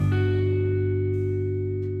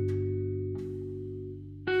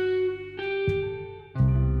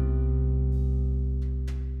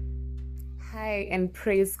Hi and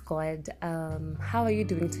praise God. How are you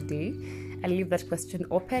doing today? I'll leave that question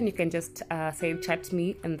open. You can just chat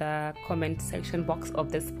me in the comment section box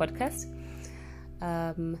of this podcast.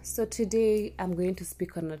 So today I'm going to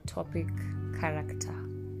speak on a topic, character.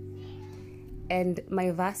 And my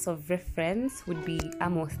verse of reference would be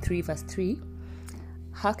Amos 3 verse 3.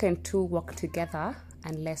 How can two walk together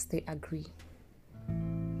unless they agree?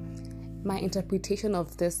 My interpretation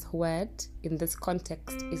of this word in this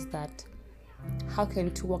context is that how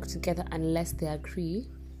can two walk together unless they agree?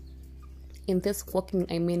 In this walking,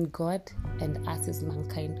 I mean God and us as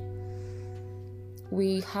mankind.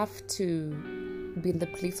 We have to be in the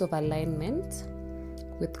place of alignment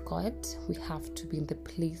with God. We have to be in the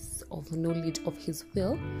place of knowledge of His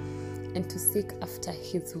will and to seek after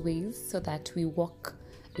His ways so that we walk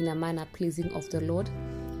in a manner pleasing of the Lord.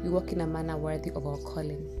 We walk in a manner worthy of our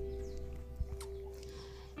calling.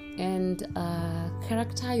 And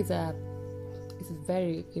character is a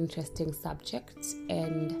very interesting subject,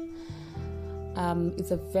 and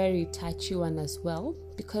it's a very touchy one as well,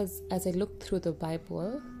 because as I look through the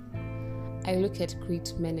Bible, I look at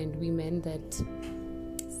great men and women that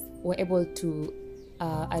were able to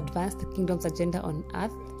advance the kingdom's agenda on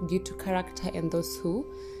earth due to character, and those who,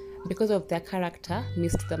 because of their character,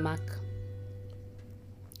 missed the mark.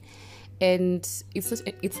 And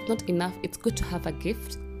it's not enough. It's good to have a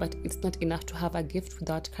gift, but it's not enough to have a gift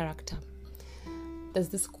without character. There's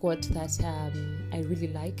this quote that I really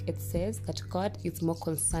like. It says that God is more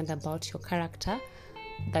concerned about your character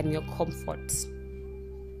than your comfort.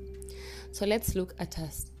 So let's look at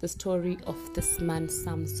the story of this man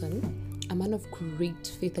Samson, a man of great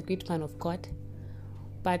faith, a great man of God.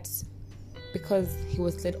 But because he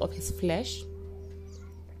was led of his flesh,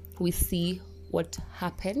 we see what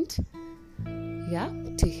happened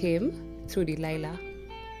to him through Delilah.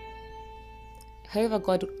 However,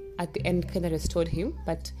 God at the end kind of restored him,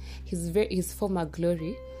 but his former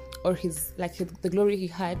glory, or the glory he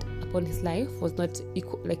had upon his life, was not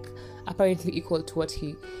apparently equal to what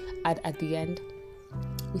he had at the end.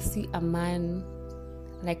 We see a man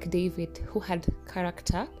like David who had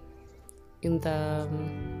character in the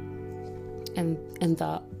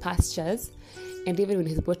pastures, and even when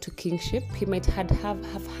he's brought to kingship, he might have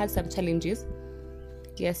had some challenges.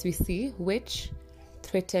 Yes, we see, which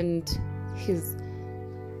threatened his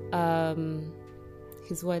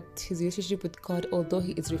relationship with God, although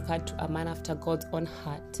he is referred to a man after God's own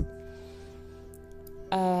heart.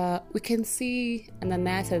 We can see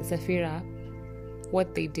Ananias and Sapphira,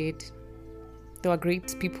 what they did. They were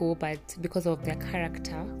great people, but because of their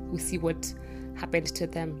character, we see what happened to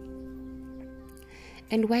them.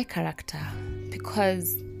 And why character?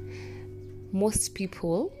 Because most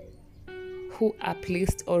people who are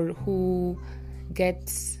placed or who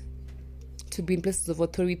get to be in places of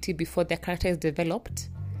authority before their character is developed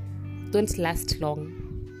don't last long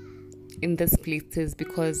in these places,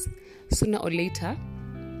 because sooner or later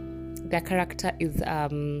their character is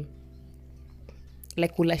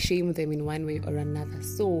will shame them in one way or another.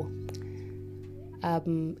 So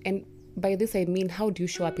and by this I mean, how do you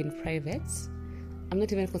show up in private? I'm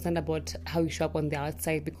not even concerned about how you show up on the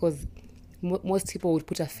outside, because most people would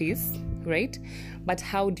put a face, right? But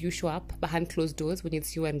how do you show up behind closed doors when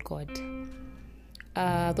it's you and God?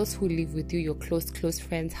 Those who live with you, your close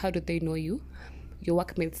friends, how do they know you? Your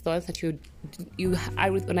workmates, the ones that you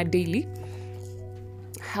are with on a daily,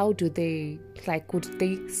 how do they, would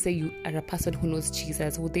they say you are a person who knows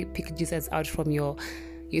Jesus? Would they pick Jesus out from your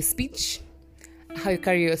speech, how you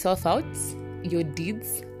carry yourself out, your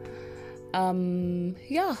deeds?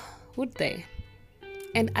 Would they?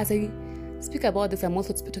 And as I speak about this, I'm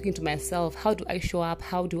also talking to myself. How do I show up?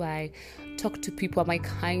 How do I talk to people? Am I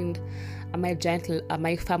kind? Am I gentle? Am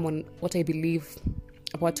I firm on what I believe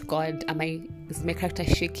about God? Is my character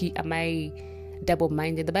shaky? Am I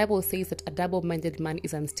double-minded? The Bible says that a double-minded man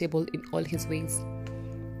is unstable in all his ways.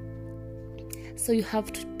 So you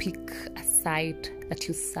have to pick a side that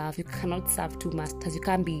you serve. You cannot serve two masters. You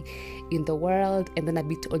can't be in the world and then a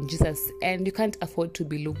bit on Jesus, and you can't afford to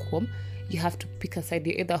be lukewarm. You have to pick a side.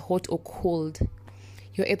 You're either hot or cold.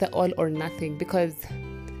 You're either all or nothing, because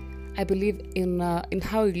I believe in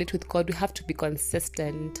how we relate with God, we have to be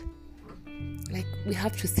consistent. We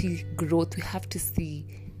have to see growth. We have to see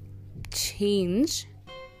change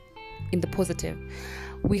in the positive.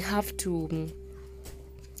 We have to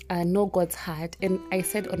know God's heart. And I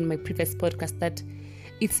said on my previous podcast that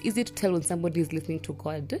it's easy to tell when somebody is listening to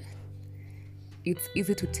God. It's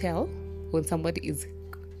easy to tell when somebody is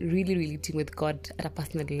really relating with God at a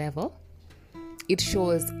personal level. It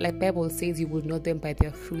shows, like Bible says, you will know them by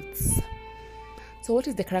their fruits. So what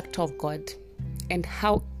is the character of God, and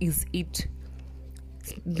how is it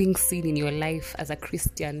being seen in your life as a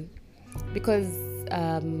Christian, because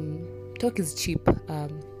talk is cheap,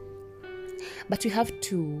 but we have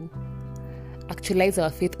to actualize our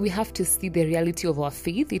faith. We have to see the reality of our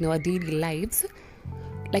faith in our daily lives.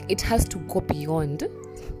 Like, it has to go beyond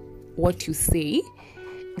what you say.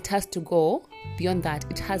 It has to go beyond that.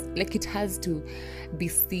 It has to be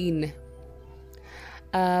seen.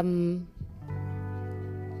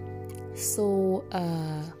 So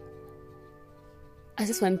I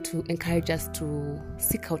just want to encourage us to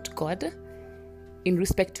seek out God in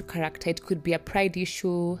respect to character. It could be a pride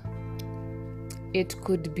issue. It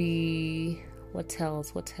could be what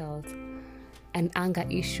else? An anger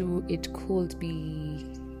issue. It could be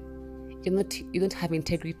you don't have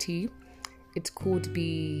integrity. It could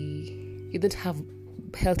be you don't have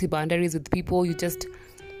healthy boundaries with people. You just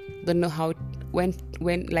don't know how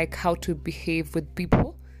to behave with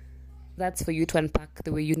people. That's for you to unpack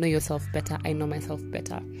the way you know yourself better. I know myself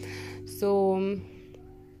better. So,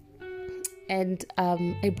 and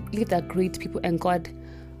I believe that great people and God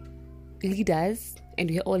lead us, and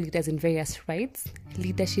we are all leaders in various rights.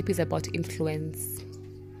 Leadership is about influence.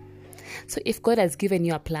 So if God has given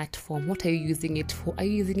you a platform, what are you using it for? Are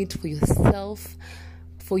you using it for yourself,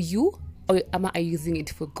 for you, or am I using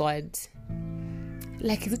it for God?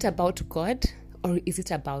 Like, is it about God, or is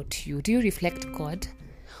it about you? Do you reflect God,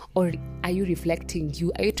 or are you reflecting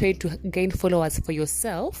you? Are you trying to gain followers for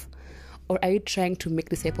yourself, or are you trying to make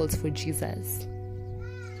disciples for Jesus?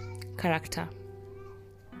 Character.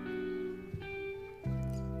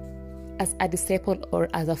 As a disciple or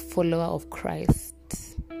as a follower of Christ,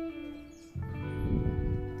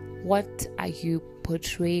 what are you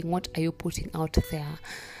portraying? What are you putting out there?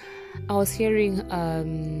 I was hearing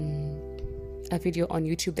a video on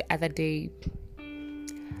YouTube the other day,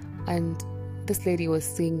 and this lady was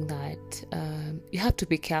saying that you have to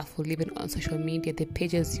be careful even on social media, the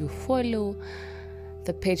pages you follow,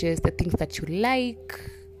 the things that you like,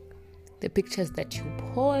 the pictures that you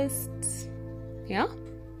post. Yeah,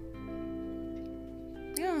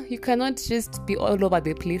 you cannot just be all over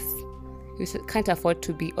the place. You can't afford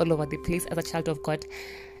to be all over the place as a child of God.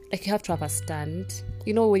 Like, you have to have a stand.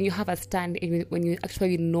 You know, when you have a stand, when you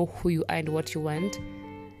actually know who you are and what you want,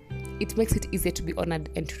 it makes it easier to be honored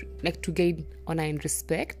and to gain honor and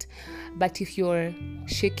respect. But if you're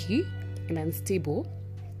shaky and unstable,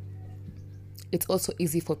 it's also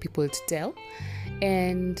easy for people to tell.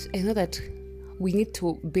 And I know that we need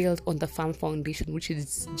to build on the firm foundation, which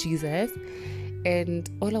is Jesus. And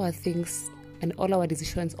all our things and all our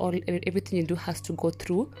decisions, everything you do has to go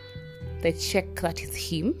through the check that is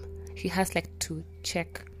Him. He has to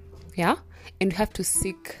check, and you have to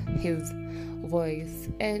seek His voice.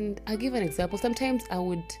 And I'll give an example. Sometimes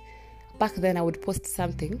back then I would post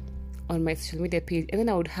something on my social media page, and then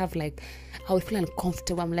I would feel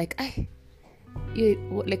uncomfortable. I'm like,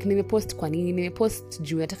 nimepost kwa nini? Nimepost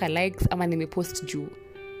juu nataka likes, ama nimepost juu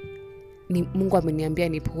ni Mungu ameniambia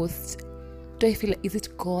ni post? Do I feel is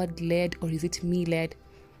it God led or is it me led?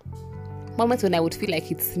 Moments when I would feel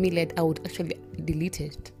like it's me led, I would actually delete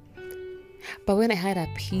it. But when I had a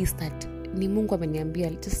peace that ni Mungu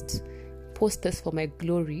ameniambia just post this for my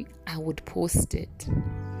glory, I would post it.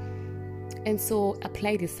 And so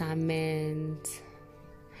apply discernment.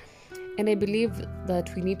 And I believe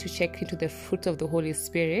that we need to check into the fruits of the Holy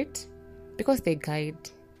Spirit, because they guide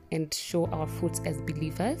and show our fruits as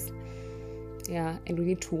believers. And we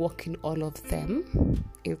need to walk in all of them.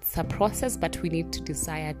 It's a process, but we need to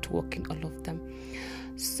desire to walk in all of them.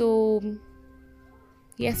 So,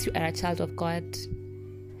 yes, you are a child of God.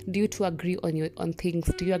 Do you two agree on things?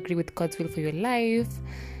 Do you agree with God's will for your life?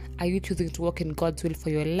 Are you choosing to walk in God's will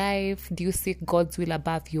for your life? Do you seek God's will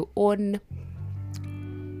above your own?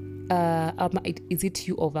 Is it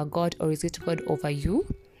you over God, or is it God over you?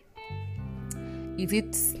 Is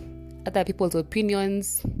it other people's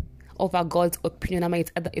opinions over God's opinion?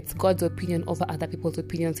 It's God's opinion over other people's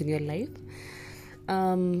opinions in your life.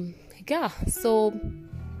 So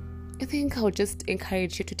I think I would just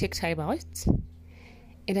encourage you to take time out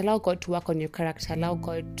and allow God to work on your character. Allow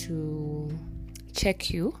God to check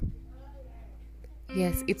you.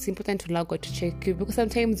 Yes, it's important to allow God to check you, because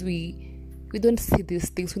sometimes we don't see these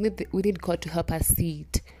things. We need God to help us see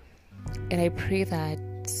it. And I pray that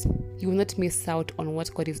you will not miss out on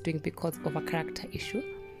what God is doing because of a character issue.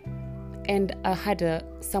 And I had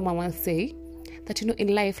someone once say that,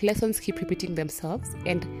 in life, lessons keep repeating themselves,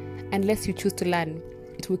 and unless you choose to learn,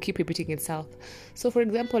 it will keep repeating itself. So, for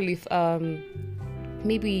example, if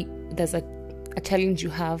maybe there's a challenge you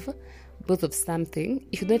have because of something,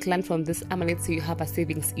 if you don't learn from this, let's say you have a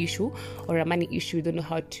savings issue or a money issue, you don't know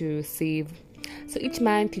how to save, So each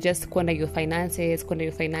month you just squander your finances,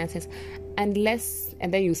 unless,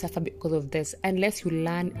 and then you suffer because of this, unless you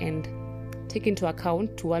learn and take into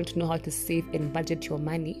account to want to know how to save and budget your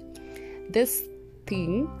money. This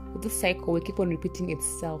cycle will keep on repeating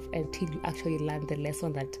itself until you actually learn the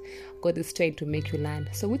lesson that God is trying to make you learn.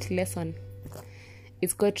 So which lesson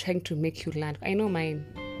is God trying to make you learn? I know mine.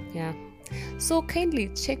 Yeah. So kindly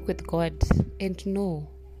check with God and know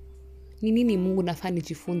ni nini Mungu nafaa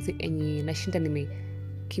nijifunze enye nashinda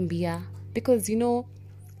nimekimbia, because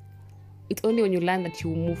it's only when you learn that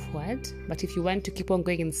you move forward. But if you want to keep on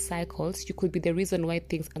going in cycles, you could be the reason why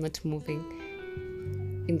things are not moving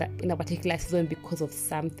in a particular season because of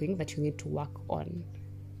something that you need to work on.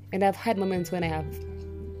 And I've had moments when I have,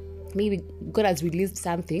 maybe God has released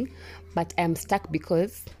something, but I'm stuck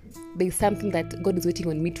because there's something that God is waiting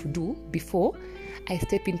on me to do before I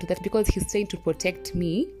step into that, because He's trying to protect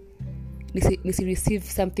me. Nisi receive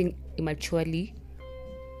something immaturely.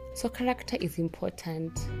 So character is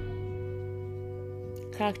important.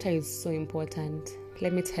 Character is so important,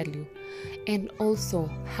 let me tell you. And also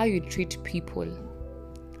how you treat people.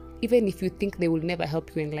 Even if you think they will never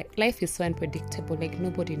help you in life. Life is so unpredictable, like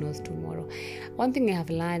nobody knows tomorrow. One thing I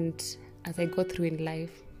have learned as I go through in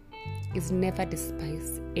life is never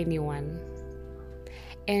despise anyone.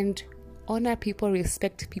 And honor people,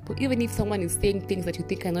 respect people. Even if someone is saying things that you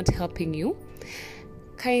think are not helping you,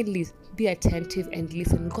 kindly be attentive and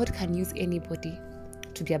listen. God can use anybody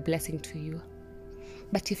to be a blessing to you.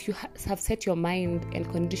 But if you have set your mind and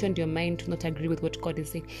conditioned your mind to not agree with what God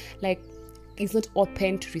is saying, like it's not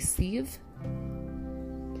open to receive,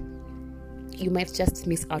 you might just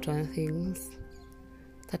miss out on things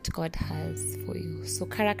that God has for you. So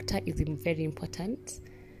character is very important.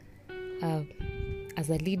 As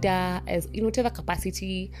a leader, as in whatever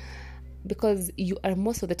capacity, because you are,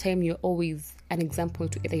 most of the time you're always an example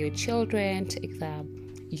to either your children, to either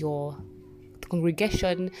your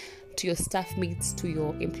congregation, to your staff mates, to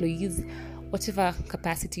your employees, whatever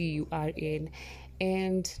capacity you are in.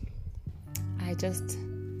 And I just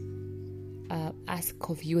ask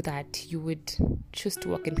of you that you would choose to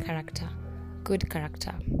walk in character, good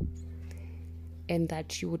character, and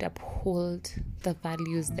that you would uphold the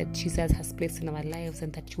values that Jesus has placed in our lives,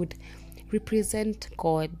 and that you would represent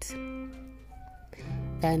God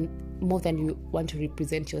more than you want to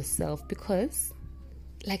represent yourself. Because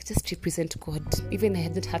just represent God. Even I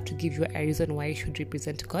didn't have to give you a reason why you should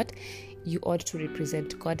represent God. You ought to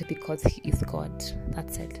represent God because He is God.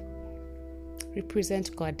 That's it.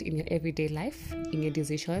 Represent God in your everyday life, in your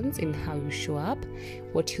decisions, in how you show up,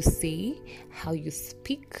 what you say, how you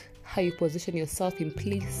speak, how you position yourself in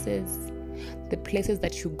places, the places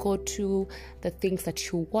that you go to, the things that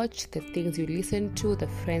you watch, the things you listen to, the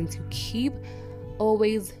friends you keep.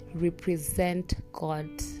 Always represent God.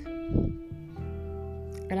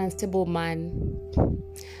 An unstable man,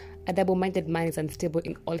 a double-minded man is unstable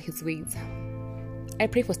in all his ways. I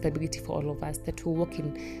pray for stability for all of us, that we will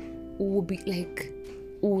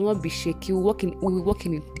not be shaky, we will walk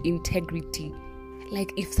in integrity.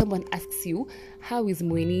 Like if someone asks you, how is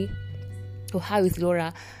Mweni, or how is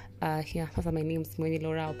Laura, that's my name is Mweni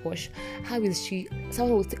Laura or Posh, how is she?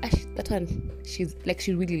 Someone will say, that one, she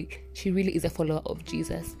really is a follower of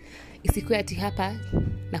Jesus. Isikuwe ati hapa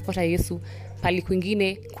nafuata Yesu, pali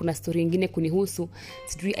kwingine kuna story ingine kunihusu,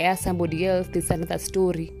 sijui I ask somebody else, there's another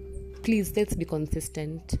story. Please, let's be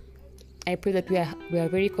consistent. I pray that we are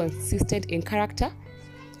very consistent in character,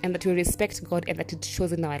 and that we respect God, and that it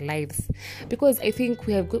shows in our lives. Because I think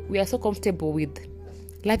we are so comfortable with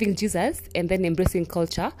loving Jesus and then embracing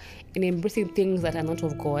culture and embracing things that are not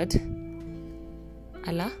of God.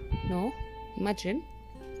 Allah, no, imagine,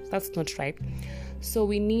 that's not right. So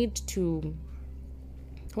we need to.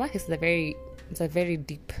 It's a very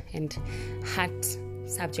deep and heart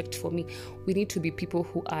subject for me. We need to be people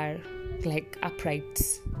who are upright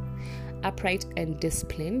and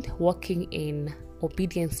disciplined, walking in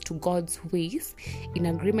obedience to God's ways, in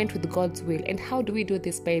agreement with God's will. And how do we do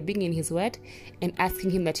this? By being in His word and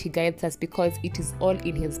asking Him that He guides us, because it is all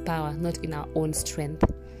in His power, not in our own strength.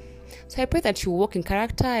 So I pray that you walk in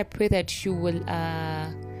character. I pray that you will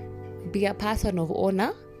be a person of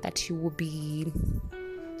honor, that you will be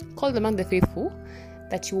called among the faithful,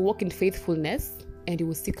 that you will walk in faithfulness, and you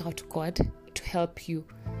will seek out God to help you.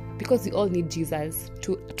 Because we all need Jesus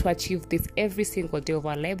to achieve this. Every single day of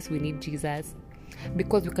our lives, we need Jesus,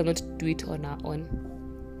 because we cannot do it on our own.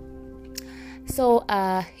 So,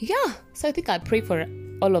 So I think I'll pray for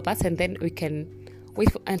all of us, and then we can wait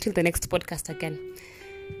until the next podcast again.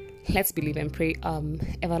 Let's believe and pray.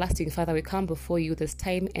 Everlasting Father, we come before you this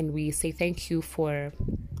time, and we say thank you for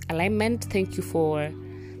alignment. Thank you for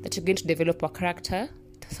that you're going to develop our character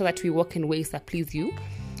so that we walk in ways that please you,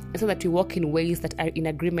 and so that we walk in ways that are in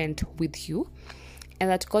agreement with you, and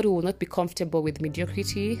that God will not be comfortable with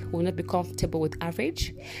mediocrity, will not be comfortable with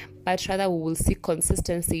average, but rather we will seek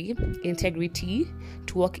consistency, integrity,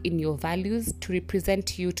 to walk in your values, to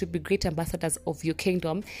represent you, to be great ambassadors of your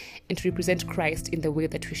kingdom, and to represent Christ in the way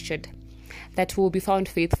that we should. That we will be found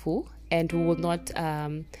faithful, and we will not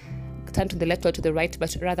turn to the left or to the right,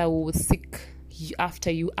 but rather we will seek after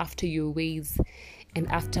your ways, and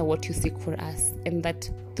after what you seek for us. And that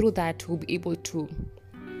through that we'll be able to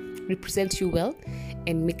represent you well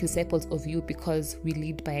and make disciples of you, because we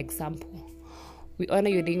lead by example. We honor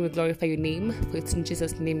your name, we glorify your name, for it's in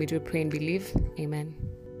Jesus' name we do pray and believe. Amen.